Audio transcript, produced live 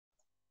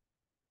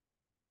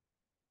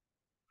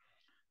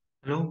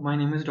Hello, my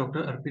name is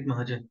Dr. Arpit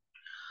Mahajan.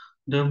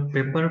 The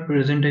paper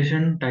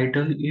presentation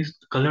title is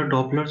Color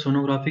Doppler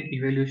Sonographic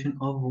Evaluation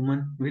of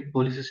Women with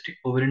Polycystic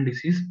Ovarian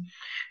Disease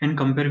and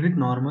compare with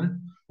normal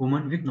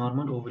women with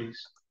normal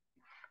ovaries.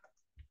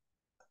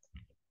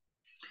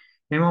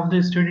 Aim of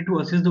the study to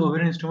assess the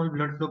ovarian stromal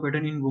blood flow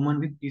pattern in women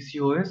with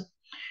PCOS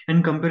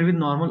and compare with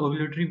normal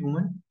ovulatory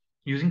women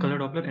using color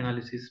Doppler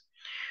analysis.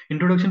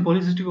 Introduction: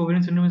 Polycystic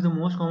ovarian syndrome is the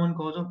most common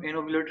cause of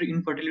anovulatory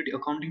infertility,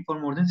 accounting for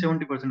more than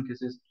 70%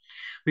 cases.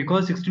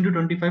 Because 16 to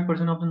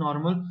 25% of the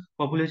normal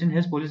population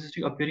has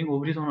polycystic appearing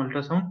ovaries on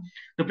ultrasound,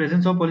 the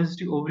presence of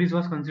polycystic ovaries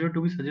was considered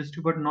to be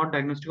suggestive but not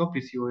diagnostic of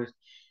PCOS.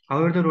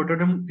 However, the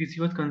Rotterdam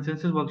PCOS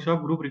consensus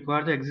workshop group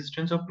required the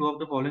existence of two of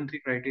the following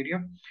three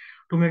criteria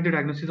to make the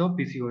diagnosis of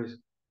PCOS.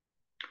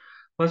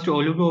 First,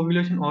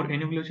 oligoovulation or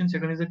anovulation.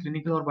 Second is the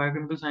clinical or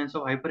biochemical signs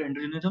of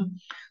hyperandrogenism.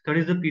 Third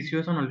is the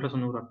PCOS on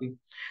ultrasonography.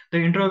 The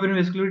intraovarian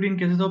vascularity in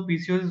cases of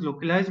PCOS is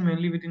localized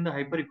mainly within the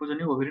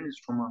hyperechogenic ovarian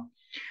stroma.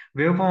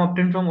 Waveform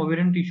obtained from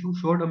ovarian tissue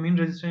showed a mean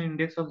resistance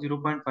index of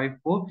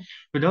 0.54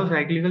 without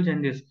cyclical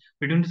changes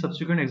between the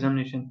subsequent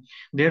examination.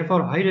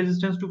 Therefore, high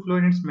resistance to flow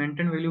and its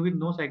maintained value with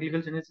no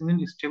cyclical changes is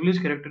an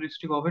established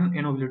characteristic of an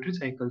anovulatory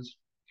cycles.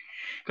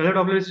 Color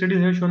Doppler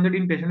studies have shown that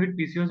in patients with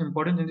PCOS,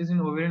 important changes in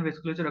ovarian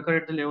vasculature occur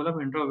at the level of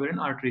intraovarian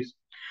arteries.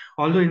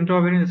 Although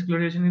intraovarian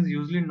vascularization is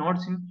usually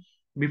not seen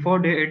before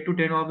day 8 to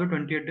 10 of the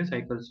 28-day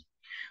cycles.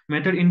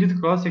 Method: in this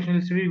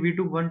cross-sectional study, we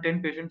took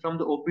 110 patients from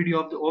the OPD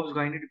of the OBS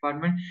Gynae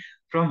department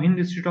from Hind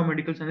Institute of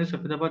Medical Sciences,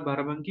 Safedabad,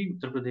 Barabanki,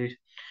 Uttar Pradesh.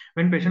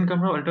 When patient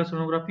comes from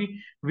ultrasonography,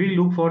 we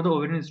look for the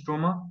ovarian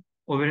stroma,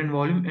 ovarian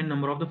volume, and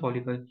number of the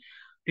follicle.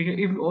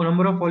 If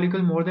number of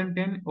follicle more than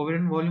 10,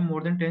 ovarian volume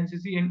more than 10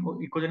 cc, and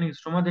echogenic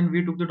stroma, then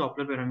we took the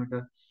Doppler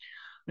parameter.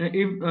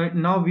 If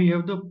now we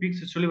have the peak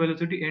systolic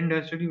velocity and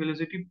diastolic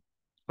velocity,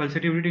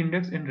 pulsatility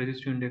index, and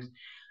resistive index.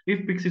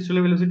 If peak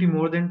systolic velocity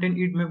more than 10,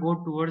 it may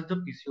go towards the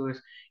PCOS.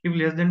 If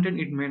less than 10,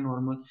 it may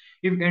normal.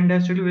 If end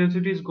diastolic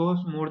velocity goes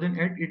more than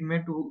 8, it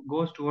may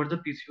goes towards the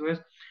PCOS.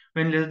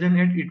 When less than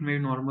 8, it may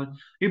normal.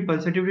 If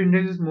pulsatility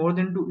index is more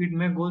than 2, it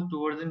may go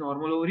towards the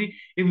normal ovary.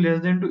 If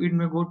less than 2, it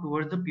may go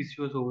towards the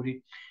PCOS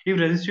ovary. If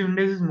resistive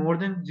index is more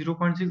than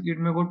 0.6, it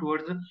may go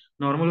towards the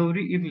normal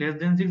ovary. If less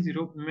than 6,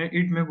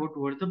 it may go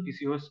towards the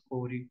PCOS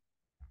ovary.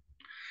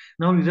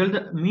 Now, result: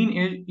 the mean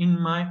age in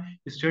my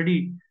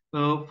study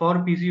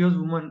for PCOS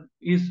woman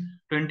is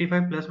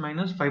 25 plus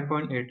minus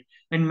 5.8,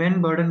 and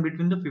men burden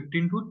between the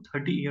 15 to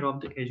 30 year of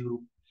the age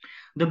group.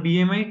 The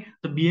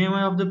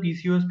BMI of the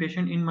PCOS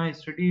patient in my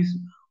study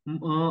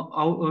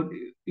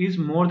is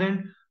more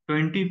than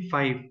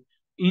 25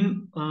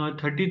 in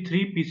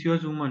 33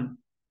 PCOS women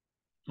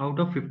out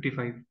of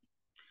 55,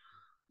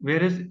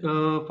 whereas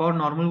for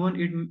normal one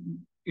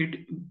it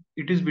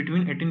it is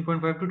between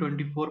 18.5 to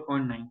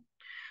 24.9.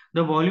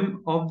 The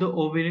volume of the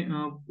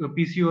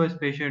PCOS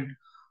patient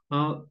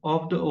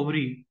of the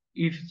ovary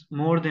is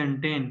more than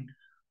 10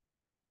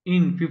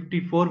 in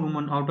 54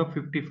 women out of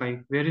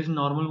 55, whereas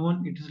normal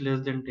one it is less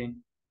than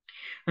 10.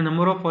 The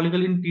number of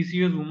follicle in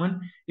PCOS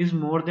woman is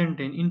more than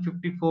 10 in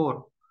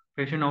 54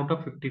 patient out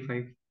of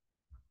 55,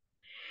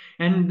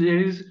 and there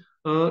is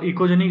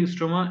echogenic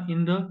stroma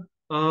in the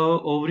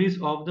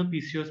ovaries of the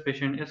PCOS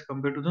patient as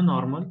compared to the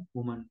normal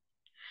woman.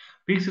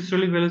 Peak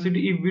systolic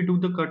velocity, if we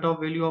took the cutoff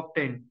value of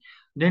 10,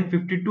 then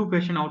 52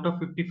 patient out of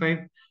 55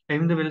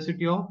 having the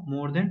velocity of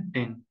more than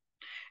 10.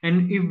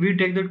 And if we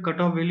take the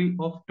cutoff value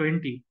of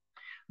 20,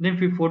 then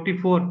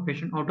 44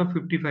 patient out of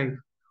 55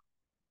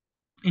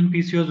 in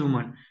PCOS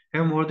woman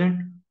have more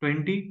than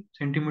 20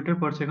 centimeter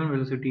per second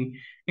velocity.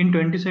 In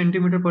 20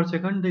 centimeter per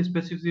second, the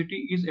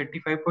specificity is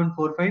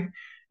 85.45,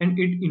 and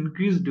it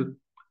increased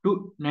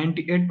to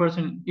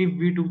 98% if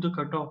we took the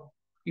cutoff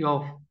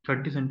of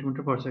 30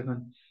 centimeter per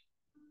second,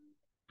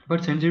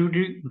 but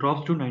sensitivity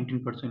drops to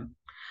 19%.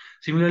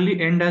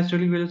 Similarly, end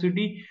diastolic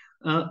velocity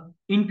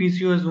in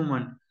PCOS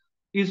woman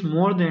is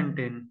more than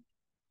 10,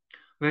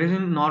 whereas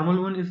in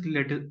normal one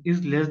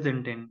is less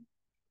than 10.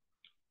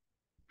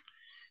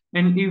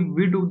 And if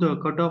we took the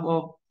cutoff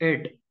of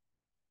 8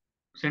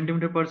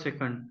 centimeter per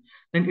second,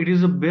 then it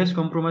is the best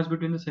compromise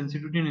between the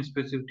sensitivity and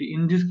specificity.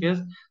 In this case,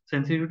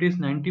 sensitivity is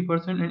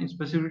 90% and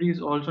specificity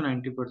is also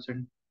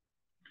 90%.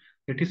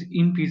 That is,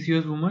 in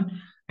PCOS woman,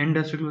 end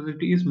diastolic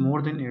velocity is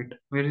more than 8,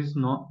 whereas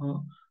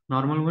normal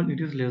one it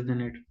is less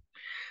than 8.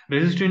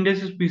 Resistive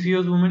index in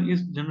PCOS women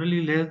is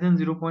generally less than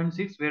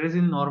 0.6, whereas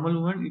in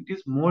normal women it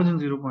is more than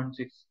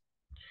 0.6.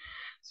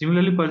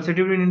 Similarly,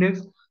 pulsatility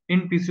index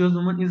in PCOS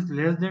women is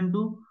less than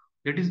 2,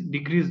 that is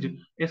decreased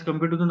as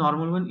compared to the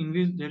normal one in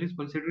which there is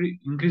pulsatility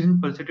increase in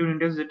pulsatility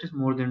index that is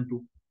more than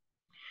 2.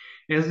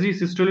 As the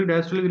systolic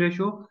diastolic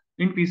ratio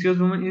in PCOS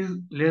women is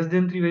less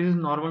than 3, whereas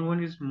normal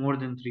one is more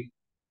than 3.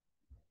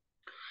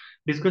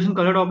 Discussion: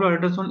 Color Doppler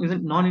ultrasound is a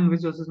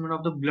non-invasive assessment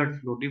of the blood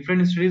flow.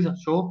 Different studies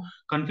show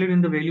conflict in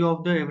the value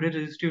of the average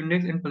resistive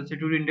index and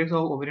pulsatility index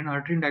of ovarian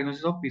artery in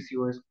diagnosis of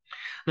PCOS.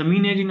 The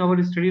mean age in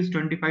our study is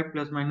 25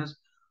 plus minus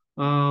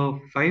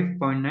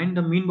 5.9.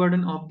 The mean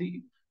burden of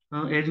the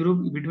age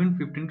group between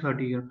 15 to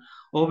 30 years.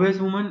 Obese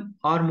women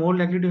are more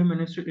likely to have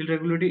menstrual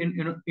irregularity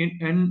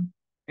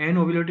and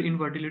ovulatory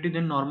infertility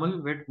than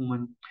normal weight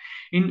women.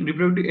 In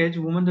reproductive age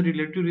women, the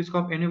relative risk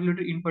of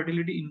anovulatory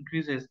infertility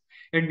increases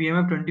at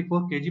BMI of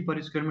 24 kg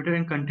per square meter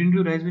and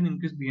continue to rise with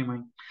increased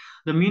BMI.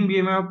 The mean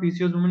BMI of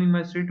PCOS women in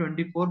my study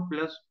 24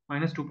 plus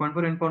minus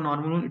 2.4, and for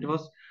normal one it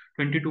was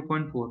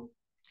 22.4.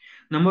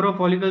 Number of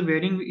follicles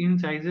varying in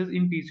sizes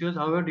in PCOS.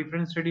 However,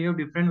 different studies have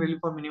different value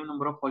for minimum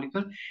number of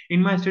follicles.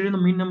 In my study, the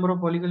mean number of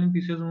follicles in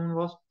PCOS women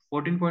was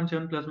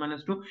 14.7 plus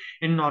minus 2.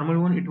 In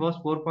normal one, it was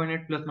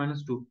 4.8 plus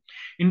minus 2.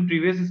 In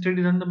previous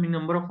studies, the mean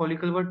number of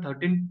follicles were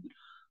 13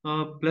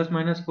 plus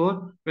minus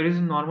 4, whereas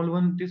in normal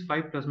one, it is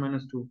 5 plus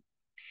minus 2.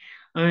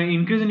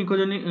 Increase in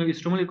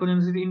stromal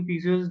echogenicity in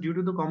PCOS due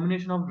to the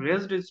combination of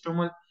raised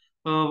stromal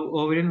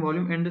ovarian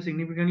volume and the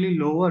significantly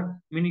lower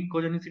mean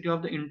echogenicity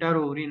of the entire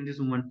ovary in this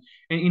woman.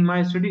 And in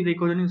my study, the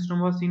echogenic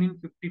stroma was seen in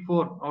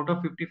 54 out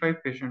of 55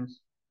 patients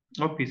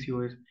of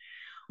PCOS.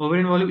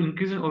 Ovarian volume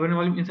increase in ovarian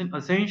volume is an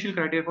essential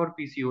criteria for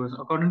PCOS.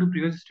 According to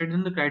previous studies,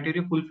 in the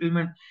criteria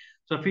fulfillment,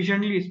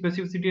 sufficiently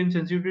specificity and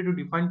sensitivity to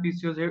define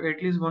PCOS have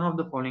at least one of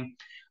the following: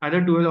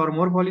 either 12 or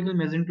more follicles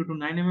measuring 2 to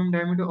 9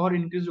 diameter or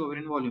increased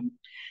ovarian volume.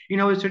 In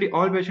our study,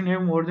 all patients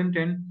have more than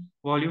 10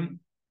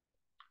 volume.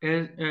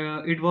 As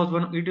it was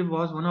one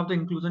of the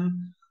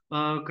inclusion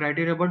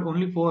criteria, but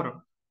only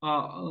four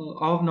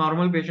of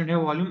normal patient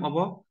have volume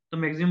above the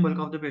maximum bulk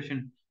of the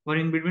patient, were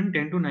in between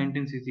 10 to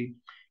 19 cc.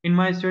 In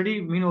my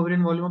study, mean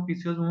ovarian volume of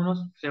PCOS woman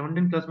was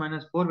 17 plus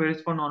minus 4,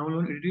 whereas for normal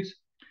one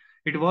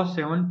it was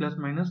 7 plus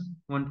minus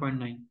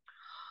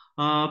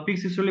 1.9. Peak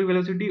systolic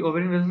velocity,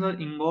 ovarian vessels are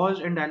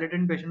engorged and dilated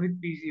in patient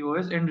with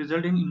PCOS and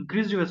result in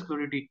increased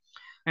vascularity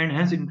and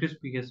hence increased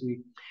PSV.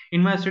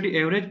 In my study,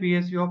 average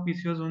PSV of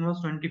PCOS woman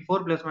was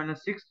 24 plus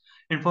minus 6,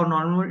 and for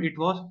normal one it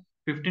was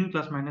 15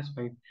 plus minus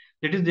 5.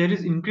 That is, there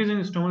is increase in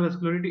stromal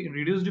vascularity,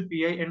 reduced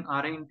PI and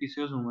RI in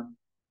PCOS woman.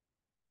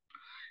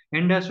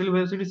 End-diastolic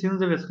velocity, since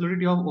the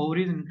vascularity of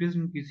ovaries increased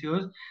in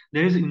PCOS,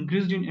 there is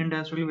increased in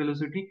end-diastolic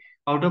velocity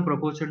out of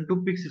proportion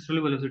to peak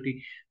systolic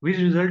velocity, which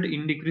result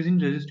in decrease in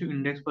resistive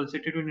index,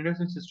 pulsatility index,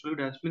 and systolic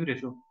diastolic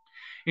ratio.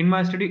 In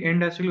my study,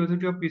 end-diastolic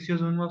velocity of PCOS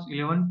woman was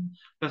 11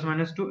 plus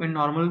minus 2 and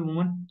normal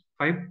woman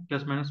 5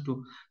 plus minus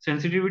 2.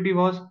 Sensitivity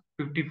was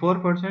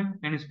 54%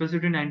 and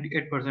specificity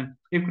 98%.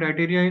 If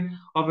criteria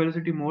of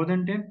velocity more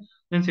than 10,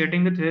 then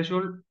setting the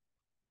threshold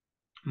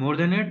more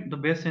than it, the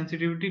best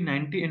sensitivity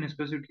 90 and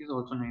specificity is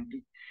also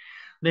 90.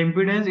 The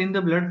impedance in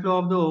the blood flow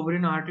of the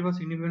ovarian artery was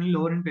significantly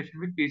lower in patients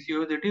with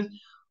PCOS, that is,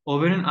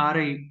 ovarian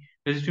RI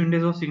resistive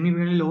index was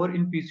significantly lower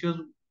in PCOS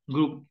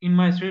group. In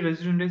my study,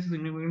 resistive index is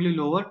significantly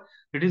lower,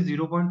 that is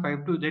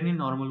 0.52, than in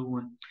normal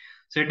woman.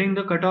 Setting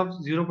the cutoff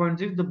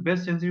 0.6, the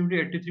best sensitivity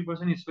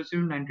 83%,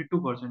 specificity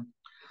 92%.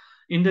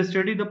 In the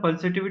study, the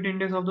pulsatility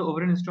index of the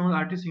ovarian stromal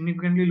artery is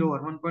significantly lower,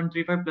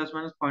 1.35 plus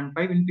minus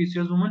 0.5 in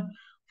PCOS woman,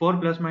 4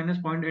 plus minus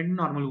 0.8 in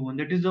normal woman.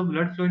 That is, the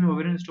blood flow in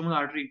ovarian stromal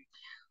artery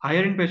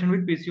higher in patient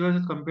with PCOS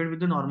as compared with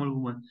the normal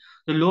woman.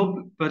 The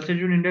low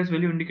pulsatility index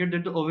value indicate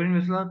that the ovarian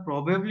vessels are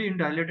probably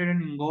dilated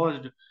and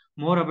engorged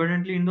more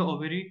abundantly in the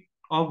ovary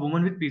of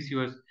women with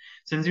PCOS.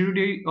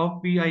 Sensitivity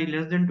of PI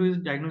less than 2 is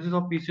diagnosis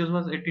of PCOS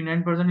was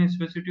 89% and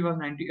specificity was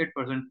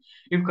 98%.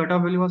 If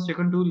cutoff value was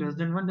taken to less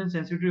than 1, then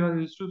sensitivity was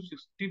reduced to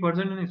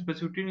 60% and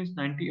specificity is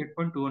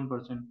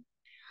 98.21%.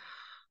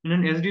 And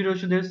then SD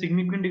ratio, there is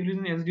significant decrease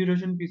in SD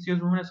ratio in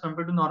PCOS women as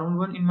compared to normal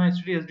one. In my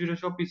study, SD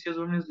ratio of PCOS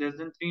women is less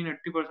than 3 in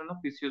 80% of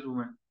PCOS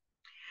women.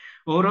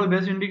 Overall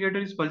best indicator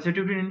is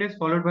pulsatility index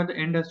followed by the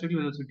end diastolic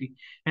velocity.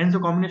 Hence, the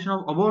combination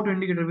of above two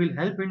indicator will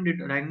help in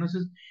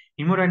diagnosis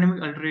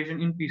hemodynamic alteration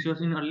in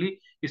PCOS in early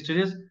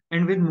stages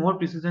and with more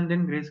precision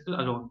than grayscale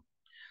alone.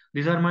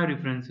 These are my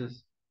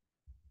references.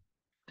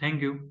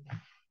 Thank you.